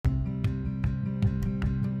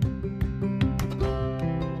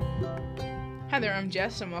there, I'm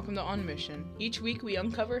Jess, and welcome to On Mission. Each week, we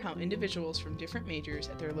uncover how individuals from different majors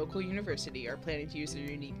at their local university are planning to use their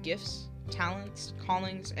unique gifts, talents,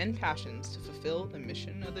 callings, and passions to fulfill the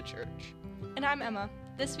mission of the church. And I'm Emma.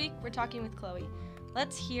 This week, we're talking with Chloe.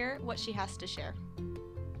 Let's hear what she has to share.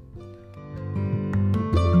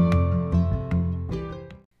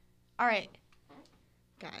 All right,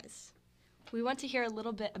 guys. We want to hear a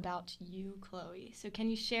little bit about you, Chloe. So can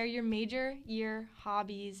you share your major, year,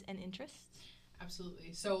 hobbies, and interests?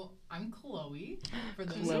 Absolutely. So I'm Chloe. For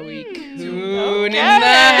those Chloe Coon Coon in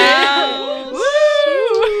the Woo!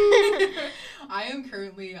 I am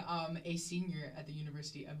currently a senior at the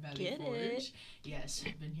University of Valley Forge. Yes,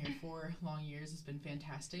 I've been here 4 long years. It's been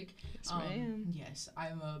fantastic. Yes, ma'am. Yes,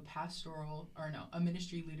 I'm a a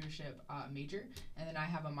ministry leadership major, and then I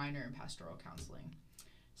have a minor in pastoral counseling.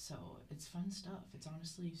 So it's fun stuff. It's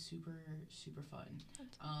honestly super, super fun.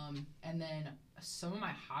 And then some of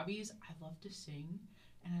my hobbies, I love to sing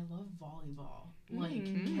and I love volleyball. Like,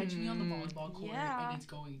 catch me on the volleyball court and it's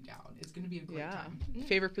going down. It's going to be a great time.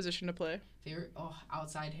 Favorite position to play?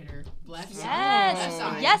 Outside hitter. Left side. Yes. Left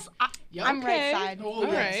side. Yes. Yep. I'm right side. Oh,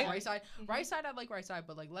 yes. Right. Right side. Right side, I like right side,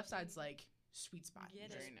 but like left side's like sweet spot.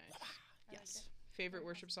 Very nice. Yes. Favorite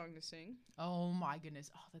worship song to sing? Oh my goodness.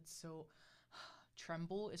 Oh, that's so...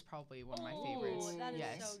 Tremble is probably one of my favorites. That is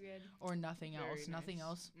yes. so good. Or Nothing Very Else. nice. Nothing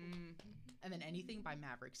Else. And then anything by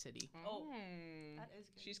Maverick City. Oh, that is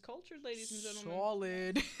good. She's cultured, ladies and gentlemen.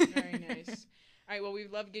 Solid. Very nice. All right, well,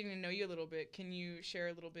 we've loved getting to know you a little bit. Can you share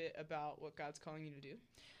a little bit about what God's calling you to do?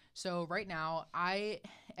 So right now,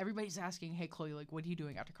 everybody's asking, hey, Chloe, like, what are you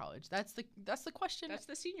doing after college? That's the question. That's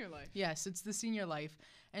the senior life. Yes, it's the senior life.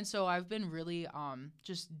 And so I've been really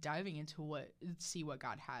just diving into see what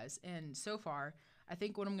God has. And so far, I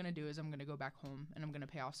think what I'm going to do is I'm going to go back home and I'm going to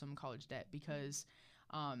pay off some college debt because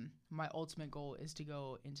my ultimate goal is to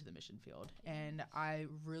go into the mission field. And I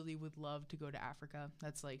really would love to go to Africa.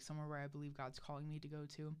 That's like somewhere where I believe God's calling me to go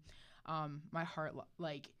to. My heart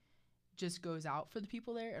just goes out for the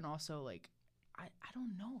people there. And also I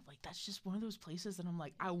don't know, that's just one of those places that I'm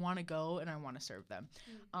like, I want to go and I want to serve them.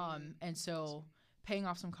 And so paying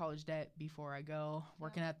off some college debt before I go,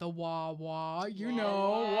 working at the Wawa, Wawa,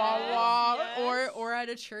 or at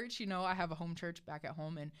a church. I have a home church back at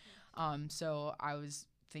home, and so I was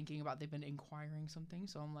thinking about, they've been inquiring something,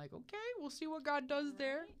 so I'm like, okay, we'll see what God does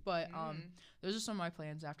there. But those are some of my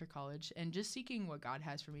plans after college, and just seeking what God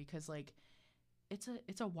has for me, because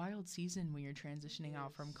it's a wild season when you're transitioning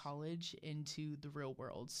out from college into the real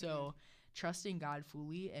world. So trusting God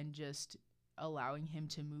fully and just allowing him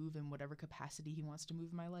to move in whatever capacity he wants to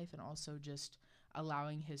move in my life, and also just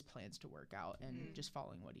allowing his plans to work out and just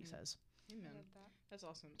following what he says. Amen. That's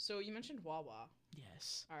awesome. So you mentioned Wawa.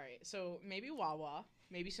 Yes. All right. So maybe Wawa,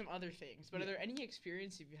 maybe some other things, but are there any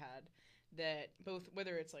experience you've had that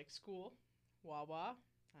whether it's like school, Wawa,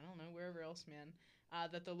 I don't know, wherever else, man,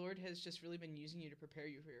 that the Lord has just really been using you to prepare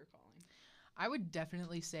you for your calling? I would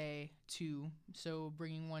definitely say 2. So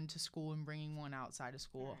bringing one to school and bringing one outside of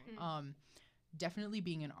school. Definitely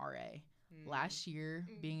being an RA. Last year,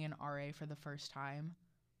 being an RA for the first time,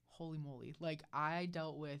 holy moly. I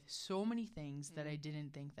dealt with so many things that I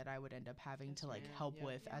didn't think that I would end up having to help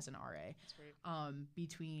with as an RA. That's right.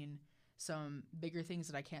 Between some bigger things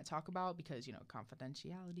that I can't talk about because,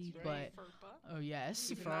 confidentiality. Right. But oh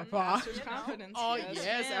yes, FERPA. Master's confidence. Oh yes,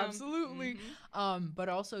 yes, ma'am. absolutely. But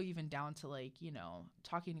also even down to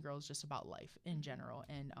talking to girls just about life in general,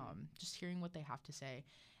 and just hearing what they have to say,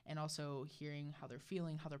 and also hearing how they're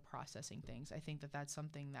feeling, how they're processing things. I think that that's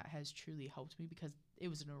something that has truly helped me, because it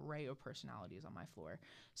was an array of personalities on my floor.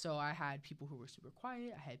 So I had people who were super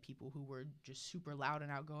quiet. I had people who were just super loud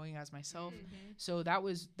and outgoing as myself. So that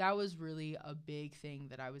was really a big thing,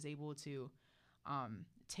 that I was able to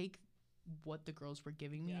take what the girls were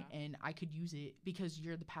giving me, and I could use it, because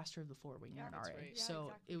you're the pastor of the floor when you're an RA. Right. Yeah, So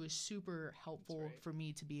exactly. it was super helpful for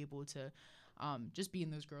me to be able to just be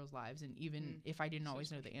in those girls' lives. And even if I didn't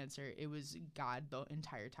always know the answer, it was God the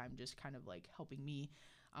entire time just kind of helping me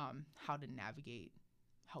how to navigate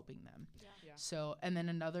helping them. Yeah. So, and then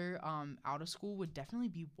another out of school would definitely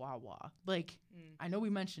be Wawa. I know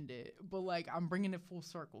we mentioned it, but I'm bringing it full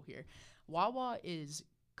circle here. Wawa is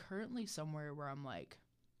currently somewhere where I'm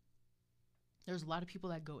there's a lot of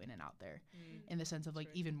people that go in and out there, in the sense of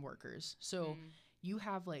even workers. So you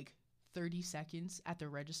have 30 seconds at the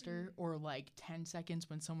register or like 10 seconds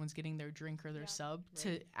when someone's getting their drink or their sub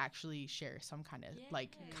to actually share some kind of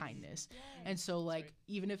like kindness. And so like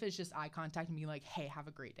even if it's just eye contact and be like, hey, have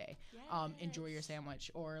a great day, enjoy your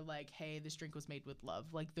sandwich, or like, hey, this drink was made with love,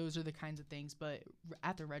 like those are the kinds of things. But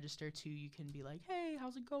at the register too, you can be like, hey,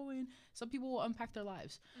 how's it going? Some people will unpack their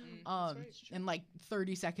lives in like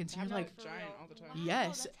 30 seconds. You're like, giant all the time.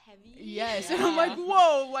 Yes, that's heavy. yes. And I'm like,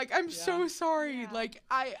 whoa, like I'm so sorry. Yeah. Like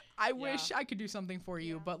I wish I could do something for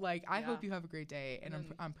you, but like I hope you have a great day, and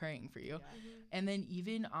I'm praying for you. And then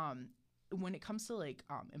even when it comes to like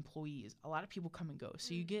employees, a lot of people come and go,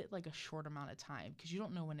 so you get like a short amount of time because you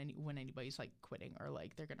don't know when anybody's like quitting or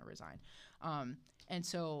like they're gonna resign. And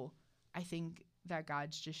so I think that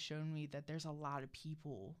God's just shown me that there's a lot of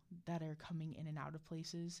people that are coming in and out of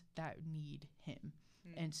places that need him.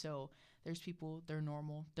 And so there's people, they're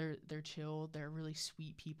normal, they're chill, they're really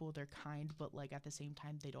sweet people, they're kind, but like at the same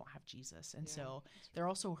time they don't have Jesus. And so they're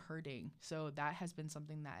also hurting. So that has been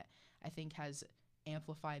something that I think has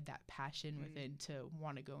amplified that passion within to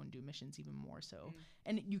want to go and do missions even more so.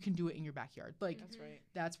 And you can do it in your backyard. Like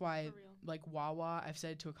that's why like Wawa, I've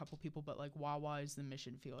said to a couple people, but like Wawa is the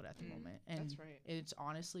mission field at the moment. And it's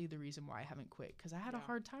honestly the reason why I haven't quit, because I had a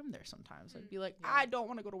hard time there sometimes. I'd be like, I don't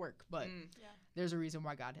want to go to work, but there's a reason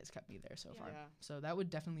why God has kept me there so far. So that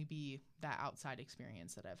would definitely be that outside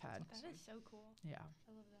experience that I've had. That is so cool. Yeah.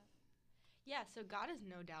 I love that. Yeah, so God is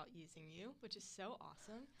no doubt using you, which is so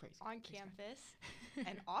awesome, on campus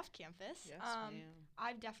and off campus. Yes,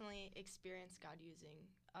 I've definitely experienced God using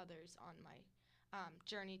others on my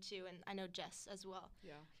journey too, and I know Jess as well.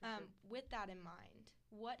 Yeah. With that in mind,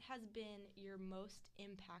 what has been your most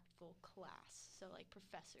impactful class? So like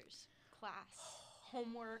professors, class,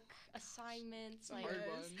 homework, assignments. Like hard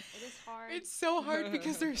one. It is hard. It's so hard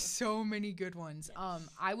because there's so many good ones.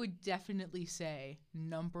 I would definitely say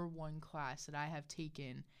number one class that I have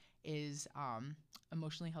taken is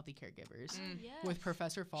emotionally healthy caregivers with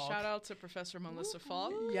Professor Falk. Shout out to Professor Melissa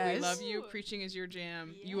Falk. Yes. We love you. Preaching is your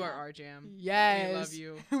jam. Yeah. You are our jam. Yes. We love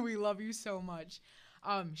you. We love you so much.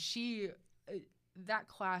 That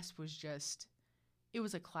class was just, it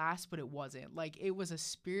was a class, but it wasn't. Like, it was a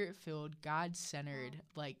spirit-filled, God-centered,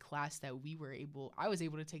 like, class that I was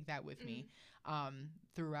able to take that with me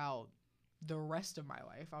throughout the rest of my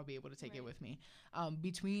life. I'll be able to take it with me.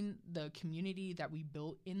 Between the community that we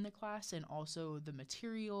built in the class and also the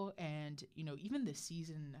material and, you know, even the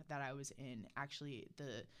season that I was in, actually,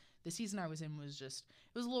 the season I was in was just,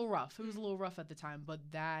 it was a little rough. It was a little rough at the time, but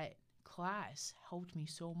that class helped me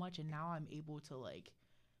so much, and now I'm able to, like,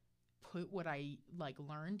 put what I like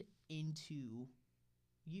learned into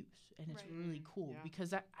use, and it's really cool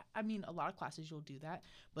because I mean a lot of classes you'll do that,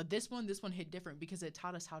 but this one hit different because it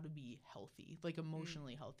taught us how to be healthy, like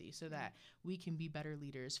emotionally healthy, so that we can be better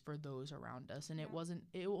leaders for those around us. And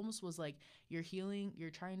it almost was like you're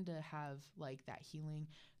trying to have like that healing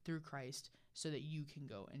through Christ so that you can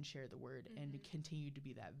go and share the word and continue to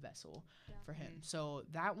be that vessel for him. So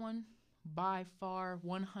that one, by far,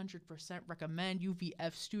 100% recommend.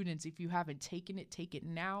 UVF students, if you haven't taken it, take it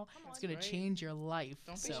now. It's gonna change your life.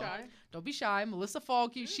 Don't be shy. Melissa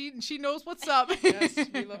Falk, she knows what's up. Yes,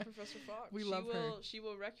 we love Professor Falk. We love her. She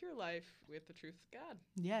will wreck your life with the truth of God.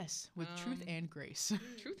 Yes, with truth and grace.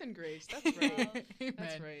 Truth and grace. That's right. Amen.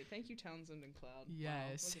 That's right. Thank you, Townsend and Cloud.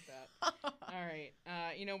 Yes. Wow, look at that. All right.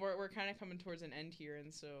 We're kind of coming towards an end here,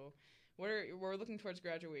 and so we're looking towards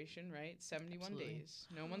graduation, right? 71 Absolutely. days.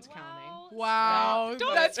 No one's counting. Wow,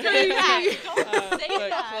 Don't that's say crazy. that. Don't say but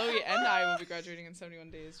that. Chloe and I will be graduating in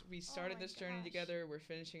 71 days. We started my this journey gosh. together. We're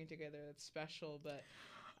finishing it together. That's special, but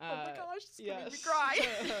Oh my gosh, it's gonna make me cry.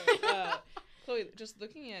 Chloe, just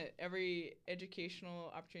looking at every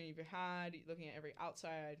educational opportunity you've had, looking at every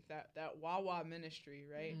outside that Wawa ministry,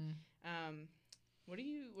 right? What are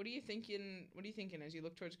you thinking? What are you thinking as you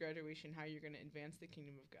look towards graduation? How you're going to advance the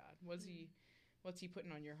kingdom of God? What's he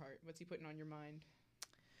putting on your heart? What's he putting on your mind?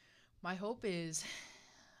 My hope is,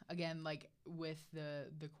 again, like with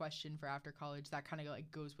the question for after college, that kind of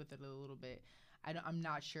like goes with it a little bit. I'm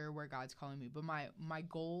not sure where God's calling me, but my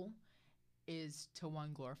goal is to,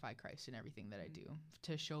 one, glorify Christ in everything that I do,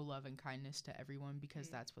 to show love and kindness to everyone because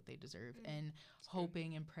that's what they deserve, and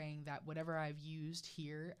hoping and praying that whatever I've used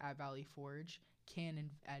here at Valley Forge can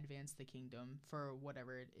advance the kingdom for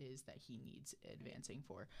whatever it is that he needs advancing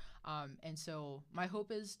for. And so my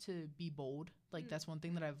hope is to be bold. Like that's one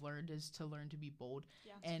thing that I've learned, is to learn to be bold.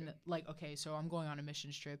 Yeah. And like, okay, so I'm going on a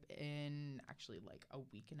mission trip in actually like a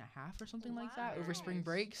week and a half or something like that over spring Nice.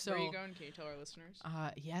 break. So Where are you going? Can you tell our listeners?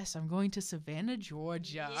 yes, I'm going to Savannah,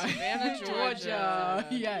 Georgia. Yeah. Savannah, Georgia.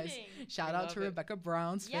 Yes. Exciting. Shout We out love to it. Rebecca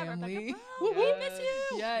Brown's Yeah, family. Rebecca Brown. Woo We woo. miss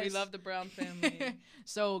you. Yes. We love the Brown family.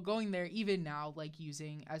 So going there, even now, like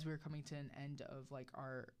using, as we're coming to an end of like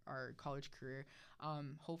our college career,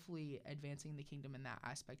 hopefully advancing the kingdom in that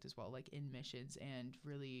aspect as well, like in missions, and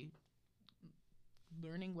really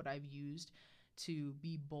learning what I've used to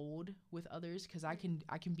be bold with others, because I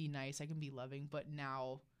can be nice, I can be loving, but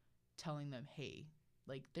now telling them, hey,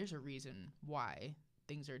 like there's a reason why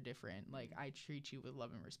things are different. Like I treat you with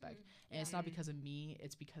love and respect, and it's not because of me,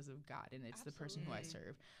 it's because of God, and it's the person who I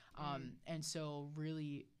serve. And so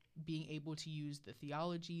really being able to use the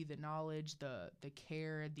theology, the knowledge, the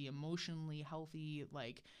care, the emotionally healthy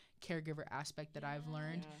like caregiver aspect that I've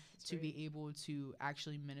learned to be able to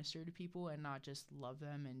actually minister to people, and not just love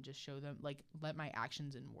them and just show them, like let my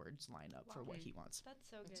actions and words line up for what he wants. That's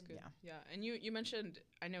so That's good. good. Yeah. And you mentioned,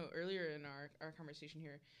 I know earlier in our conversation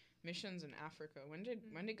here, missions in Africa. When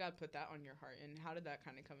did God put that on your heart, and how did that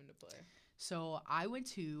kind of come into play? So I went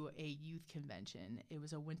to a youth convention. It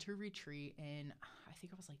was a winter retreat, and I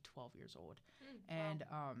think I was like 12 years old. And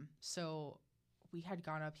so we had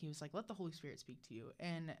gone up. He was like, let the Holy Spirit speak to you.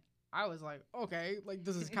 And I was like, okay, like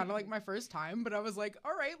this is kind of like my first time, but I was like,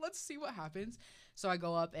 all right, let's see what happens. So I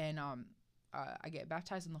go up, and I get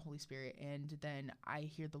baptized in the Holy Spirit, and then I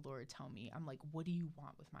hear the Lord tell me, I'm like, what do you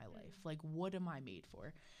want with my life? Like, what am I made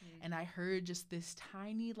for? And I heard just this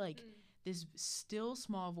tiny, like, this still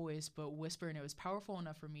small voice, but whisper, and it was powerful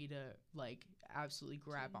enough for me to, like, absolutely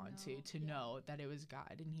grab onto, to know that it was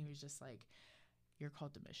God. And he was just like, you're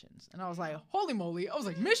called to missions. And I was like, holy moly. I was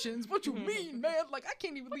like, missions? What you mean, man? Like, I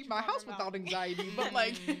can't even leave my house without anxiety. But,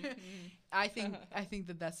 like, I think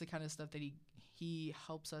that that's the kind of stuff that he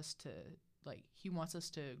helps us to, like, he wants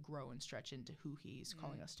us to grow and stretch into who he's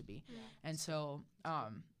calling us to be. And so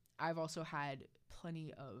I've also had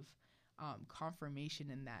plenty of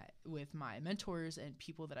confirmation in that with my mentors and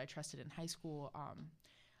people that I trusted in high school.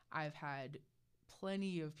 I've had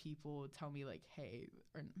plenty of people tell me, like, hey,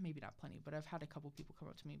 or maybe not plenty, but I've had a couple people come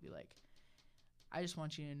up to me and be like, I just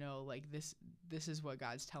want you to know, like, this is what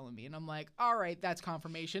God's telling me. And I'm like, all right, that's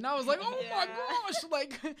confirmation. I was like, oh my gosh,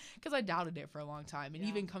 like, because I doubted it for a long time. And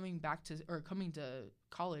even coming to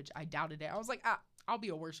college, I doubted it. I was like, I'll be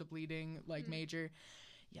a worship leading like major.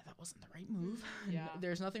 Yeah, that wasn't the right move.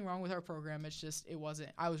 There's nothing wrong with our program. It's just,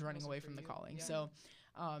 I was running away from the calling. Yeah. So,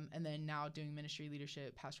 and then now doing ministry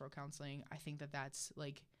leadership, pastoral counseling, I think that's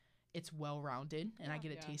like, it's well-rounded, and I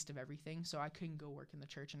get a taste of everything. So I couldn't go work in the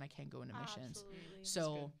church, and I can't go into missions.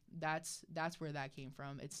 So that's where that came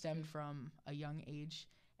from. It stemmed from a young age,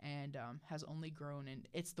 and has only grown. And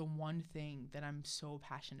it's the one thing that I'm so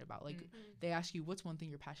passionate about. Like, they ask you, what's one thing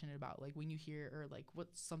you're passionate about? Like, when you hear, or like,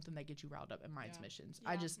 what's something that gets you riled up? And mine's missions.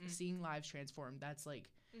 I just, seeing lives transformed, that's like,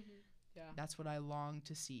 that's what I long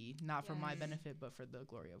to see, not for my benefit, but for the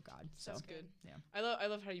glory of God. So that's good. Yeah. I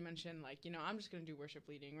love how you mentioned, like, I'm just going to do worship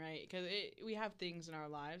leading, right? Because we have things in our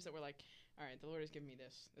lives that we're like, all right, the Lord has given me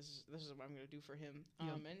this. This is what I'm going to do for him. And,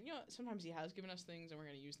 sometimes he has given us things and we're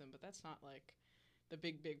going to use them, but that's not like the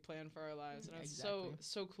big plan for our lives. And it's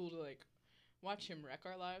so cool to like watch him wreck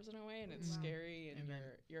our lives in a way, and it's scary, and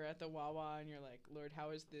you're at the Wawa and you're like, Lord,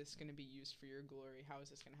 how is this going to be used for your glory? How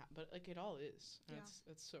is this going to happen? But like, it all is. And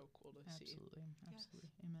it's so cool to see. Absolutely.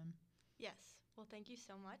 Amen. Yes. Well, thank you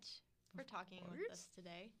so much for talking with us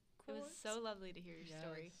today. It was so lovely to hear your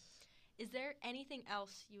story. Is there anything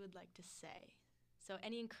else you would like to say? So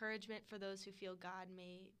any encouragement for those who feel God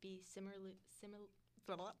may be similarly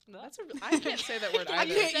I can't say that word either. I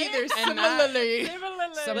can't either.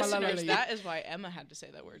 Listeners, that is why Emma had to say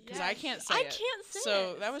that word, because I can't say it. I can't say it.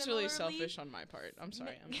 So that was really selfish on my part. I'm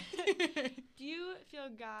sorry, Emma. Do you feel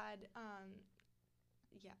God,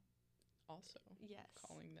 also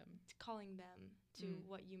calling them to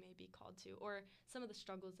what you may be called to, or some of the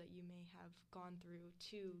struggles that you may have gone through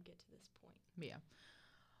to get to this point? Yeah.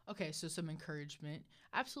 Okay, so some encouragement.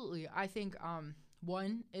 Absolutely. I think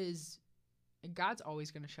one is God's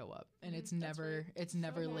always going to show up, and it's never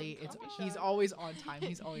late. He's always on time.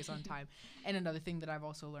 He's always on time. And another thing that I've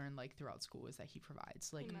also learned, like, throughout school, is that he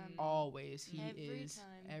provides, like, always. He is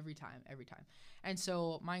every time. And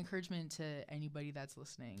so my encouragement to anybody that's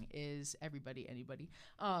listening is anybody,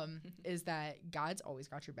 is that God's always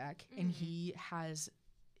got your back, and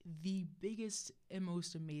the biggest and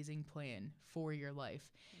most amazing plan for your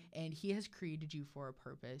life. And he has created you for a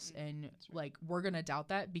purpose. And like, we're going to doubt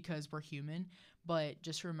that because we're human, but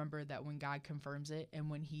just remember that when God confirms it and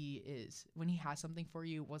when he has something for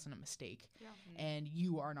you, it wasn't a mistake. And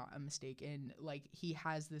you are not a mistake. And like, he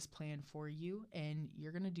has this plan for you, and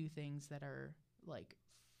you're going to do things that are like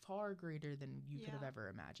far greater than you could have ever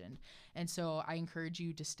imagined. And so I encourage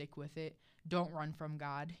you to stick with it. Don't run from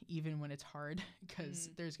God, even when it's hard, because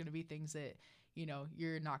there's going to be things that, you know,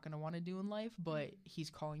 you're not going to want to do in life, but he's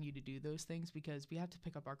calling you to do those things, because we have to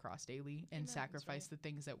pick up our cross daily and sacrifice the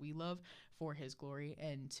things that we love for his glory,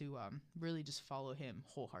 and to really just follow him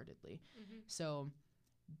wholeheartedly. So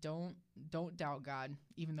don't doubt God,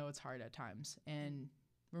 even though it's hard at times. And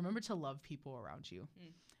remember to love people around you.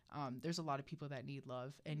 There's a lot of people that need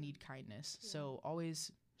love and need kindness. So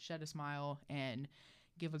always shed a smile and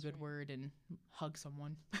give a good word and hug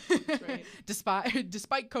someone. That's right.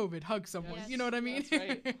 Despite COVID, hug someone. Yes. You know what I mean? That's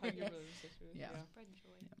right. Hug your brothers and sisters. Yeah. Spread joy.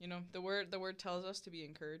 You know, the word tells us to be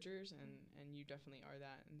encouragers, and you definitely are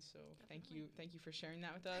that. And so thank you for sharing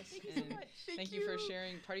that with us. Thank you and so much. Thank you for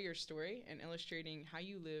sharing part of your story and illustrating how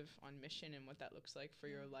you live on mission and what that looks like for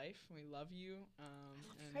your life. We love you.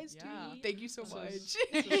 And Guys, yeah. thank you so This much.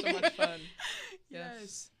 This was so much fun.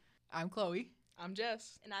 Yes. I'm Chloe. I'm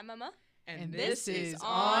Jess. And I'm Emma. And this is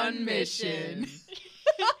On Mission.